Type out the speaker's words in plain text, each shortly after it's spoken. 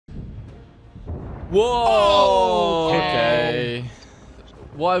Whoa! Okay. Okay.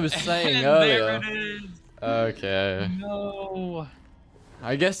 What I was saying And earlier. there it is. Okay. No.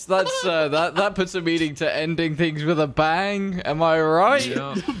 I guess that's that puts a meaning to ending things with a bang. Am I right?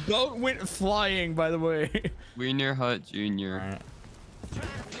 Yep. The boat went flying, by the way. Wiener Hut Jr. Right.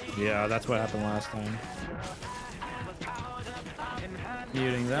 Yeah, that's what happened last time.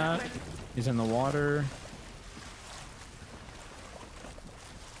 Muting that. He's in the water.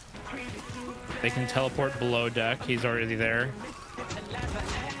 They can teleport below deck. He's already there.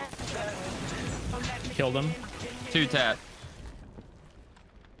 Killed him. 2 tap.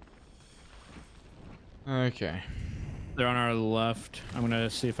 Okay. They're on our left. I'm gonna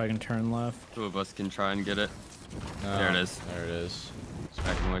see if I can turn left. 2 of us can try and get it. No, There it is. There it is. It's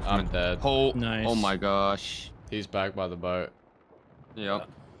backing away from I'm it. dead. Oh, Nice. oh my gosh. He's back by the boat. Yep.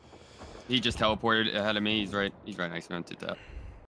 He just teleported ahead of me. He's right next to me on 2 tap.